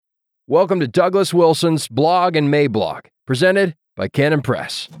Welcome to Douglas Wilson's Blog and Mablog, presented by Canon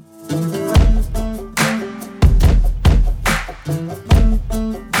Press.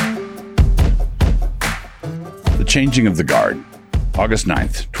 The Changing of the Guard, August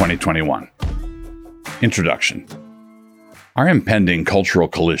 9th, 2021. Introduction. Our impending cultural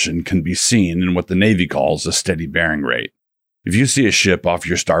collision can be seen in what the Navy calls a steady bearing rate. If you see a ship off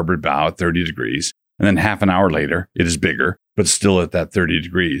your starboard bow at 30 degrees, and then half an hour later it is bigger, but still at that 30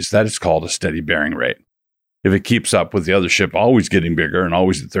 degrees, that is called a steady bearing rate. If it keeps up with the other ship always getting bigger and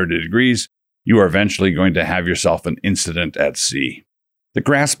always at 30 degrees, you are eventually going to have yourself an incident at sea. The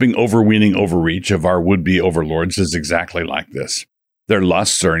grasping, overweening overreach of our would-be overlords is exactly like this. Their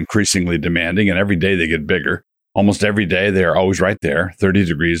lusts are increasingly demanding, and every day they get bigger. Almost every day they are always right there, 30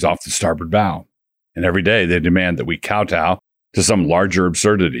 degrees off the starboard bow. And every day they demand that we kowtow to some larger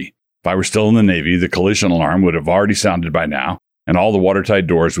absurdity. If I were still in the Navy, the collision alarm would have already sounded by now, and all the watertight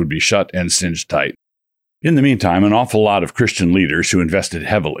doors would be shut and singed tight. In the meantime, an awful lot of Christian leaders who invested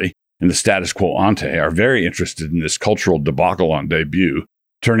heavily in the status quo ante are very interested in this cultural debacle on debut,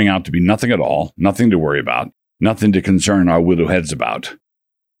 turning out to be nothing at all, nothing to worry about, nothing to concern our widow heads about.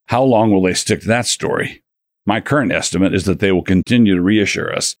 How long will they stick to that story? My current estimate is that they will continue to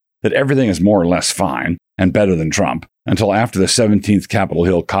reassure us that everything is more or less fine and better than Trump until after the 17th Capitol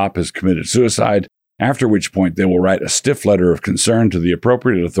Hill cop has committed suicide, after which point they will write a stiff letter of concern to the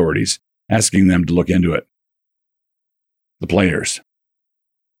appropriate authorities, asking them to look into it. The players.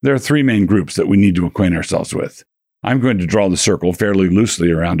 There are three main groups that we need to acquaint ourselves with. I'm going to draw the circle fairly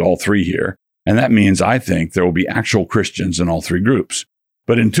loosely around all three here, and that means I think there will be actual Christians in all three groups.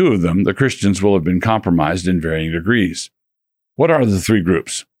 But in two of them, the Christians will have been compromised in varying degrees. What are the three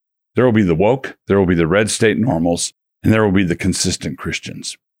groups? There will be the woke, there will be the red state normals, and there will be the consistent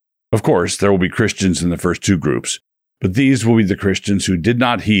Christians. Of course, there will be Christians in the first two groups, but these will be the Christians who did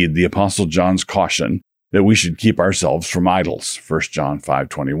not heed the Apostle John's caution that we should keep ourselves from idols, 1 John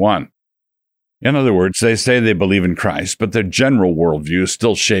 5:21. In other words, they say they believe in Christ, but their general worldview is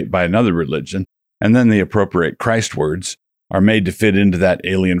still shaped by another religion, and then the appropriate Christ words are made to fit into that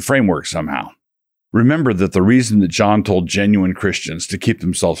alien framework somehow. Remember that the reason that John told genuine Christians to keep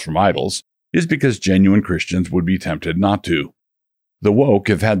themselves from idols is because genuine Christians would be tempted not to. The woke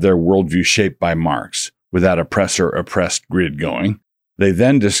have had their worldview shaped by Marx, with that oppressor-oppressed grid going. They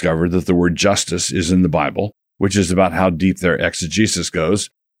then discovered that the word justice is in the Bible, which is about how deep their exegesis goes,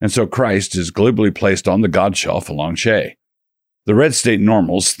 and so Christ is glibly placed on the God shelf along Shay. The red state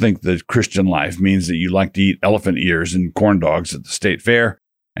normals think that Christian life means that you like to eat elephant ears and corn dogs at the state fair,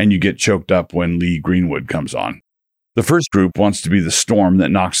 and you get choked up when Lee Greenwood comes on. The first group wants to be the storm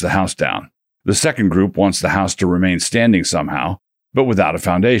that knocks the house down. The second group wants the house to remain standing somehow, but without a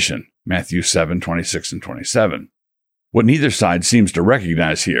foundation, Matthew 7:26 and 27. What neither side seems to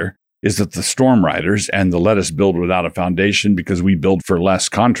recognize here is that the storm riders and the let us build without a foundation because we build for less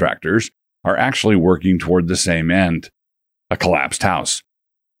contractors are actually working toward the same end. A collapsed house.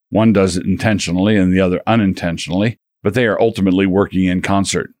 One does it intentionally and the other unintentionally, but they are ultimately working in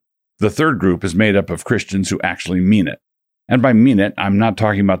concert. The third group is made up of Christians who actually mean it. And by mean it, I'm not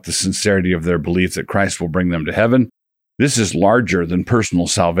talking about the sincerity of their belief that Christ will bring them to heaven. This is larger than personal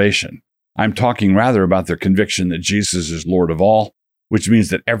salvation. I'm talking rather about their conviction that Jesus is Lord of all, which means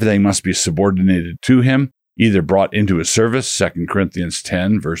that everything must be subordinated to him, either brought into his service, 2 Corinthians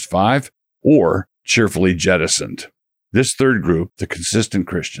 10, verse 5, or cheerfully jettisoned. This third group, the consistent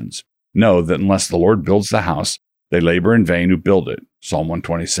Christians, know that unless the Lord builds the house, they labor in vain who build it, Psalm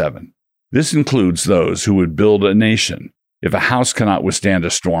 127. This includes those who would build a nation. If a house cannot withstand a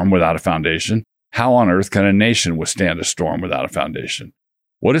storm without a foundation, how on earth can a nation withstand a storm without a foundation?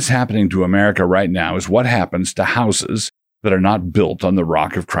 What is happening to America right now is what happens to houses that are not built on the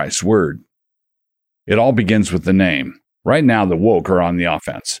rock of Christ's word. It all begins with the name. Right now, the woke are on the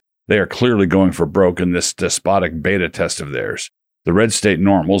offense. They are clearly going for broke in this despotic beta test of theirs. The red state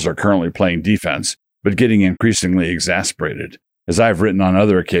normals are currently playing defense, but getting increasingly exasperated. As I've written on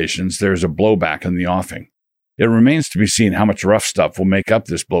other occasions, there is a blowback in the offing. It remains to be seen how much rough stuff will make up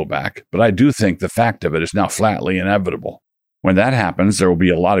this blowback, but I do think the fact of it is now flatly inevitable. When that happens, there will be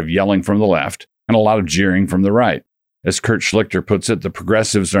a lot of yelling from the left and a lot of jeering from the right. As Kurt Schlichter puts it, the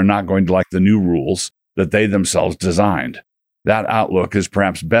progressives are not going to like the new rules that they themselves designed. That outlook is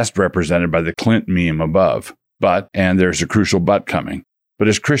perhaps best represented by the Clint meme above. But, and there's a crucial but coming, but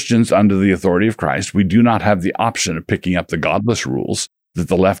as Christians under the authority of Christ, we do not have the option of picking up the godless rules that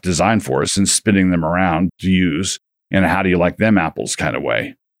the left designed for us and spinning them around to use in a how do you like them apples kind of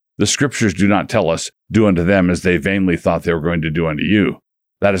way. The scriptures do not tell us, do unto them as they vainly thought they were going to do unto you.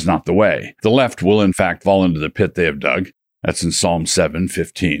 That is not the way. The left will in fact fall into the pit they have dug. That's in Psalm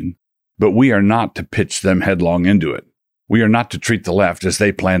 7:15. But we are not to pitch them headlong into it. We are not to treat the left as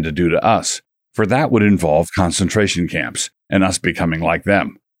they plan to do to us, for that would involve concentration camps and us becoming like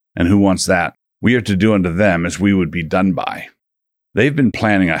them. And who wants that? We are to do unto them as we would be done by. They've been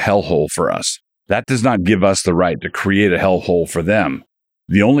planning a hellhole for us. That does not give us the right to create a hellhole for them.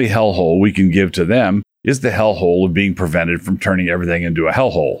 The only hellhole we can give to them is the hellhole of being prevented from turning everything into a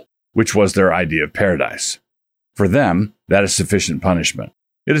hellhole, which was their idea of paradise. For them, that is sufficient punishment.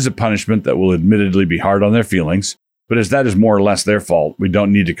 It is a punishment that will admittedly be hard on their feelings, but as that is more or less their fault, we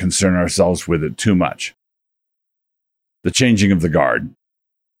don't need to concern ourselves with it too much. The changing of the guard.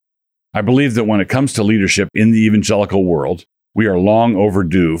 I believe that when it comes to leadership in the evangelical world, we are long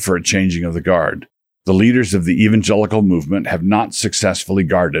overdue for a changing of the guard. The leaders of the evangelical movement have not successfully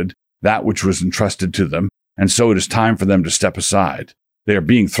guarded that which was entrusted to them, and so it is time for them to step aside. They are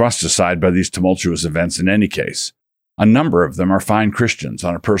being thrust aside by these tumultuous events in any case. A number of them are fine Christians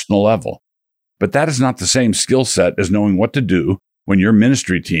on a personal level. But that is not the same skill set as knowing what to do when your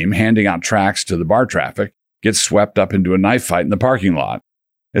ministry team handing out tracts to the bar traffic gets swept up into a knife fight in the parking lot.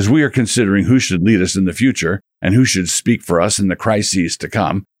 As we are considering who should lead us in the future and who should speak for us in the crises to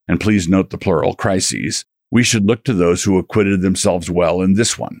come, and please note the plural, crises, we should look to those who acquitted themselves well in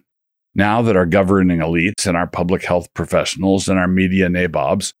this one. Now that our governing elites and our public health professionals and our media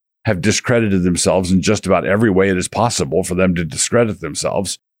nabobs have discredited themselves in just about every way it is possible for them to discredit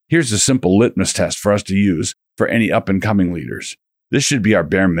themselves, here's a simple litmus test for us to use for any up-and-coming leaders. This should be our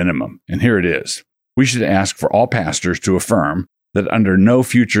bare minimum, and here it is. We should ask for all pastors to affirm that under no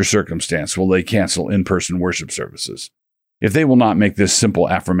future circumstance will they cancel in-person worship services. If they will not make this simple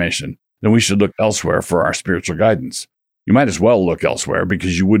affirmation, then we should look elsewhere for our spiritual guidance. You might as well look elsewhere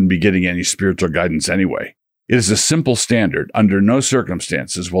because you wouldn't be getting any spiritual guidance anyway. It is a simple standard. Under no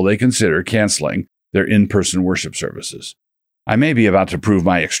circumstances will they consider canceling their in-person worship services. I may be about to prove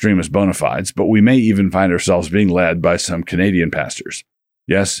my extremist bona fides, but we may even find ourselves being led by some Canadian pastors.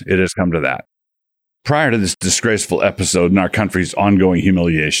 Yes, it has come to that. Prior to this disgraceful episode in our country's ongoing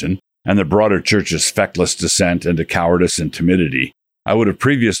humiliation and the broader church's feckless descent into cowardice and timidity, I would have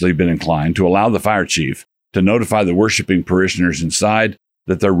previously been inclined to allow the fire chief to notify the worshiping parishioners inside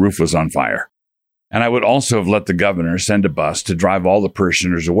that their roof was on fire. And I would also have let the governor send a bus to drive all the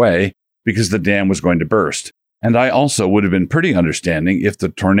parishioners away because the dam was going to burst. And I also would have been pretty understanding if the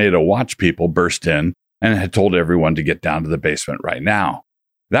tornado watch people burst in and had told everyone to get down to the basement right now.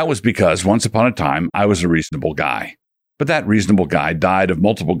 That was because once upon a time, I was a reasonable guy. But that reasonable guy died of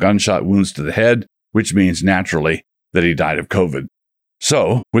multiple gunshot wounds to the head, which means naturally that he died of COVID.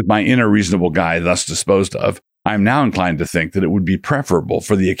 So, with my inner reasonable guy thus disposed of, I am now inclined to think that it would be preferable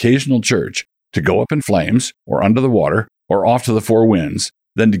for the occasional church to go up in flames, or under the water, or off to the four winds,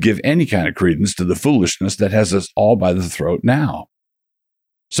 than to give any kind of credence to the foolishness that has us all by the throat now.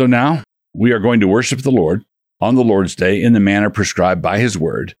 So now, we are going to worship the Lord on the Lord's Day in the manner prescribed by His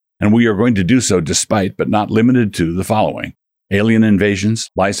Word, and we are going to do so despite, but not limited to, the following: alien invasions,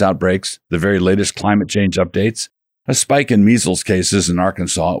 lice outbreaks, the very latest climate change updates, a spike in measles cases in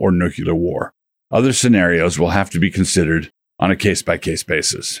Arkansas, or nuclear war. Other scenarios will have to be considered on a case-by-case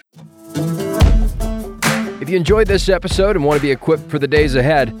basis. If you enjoyed this episode and want to be equipped for the days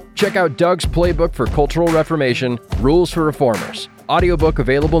ahead, check out Doug's Playbook for Cultural Reformation, Rules for Reformers. Audiobook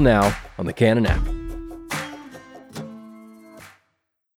available now on the Canon app.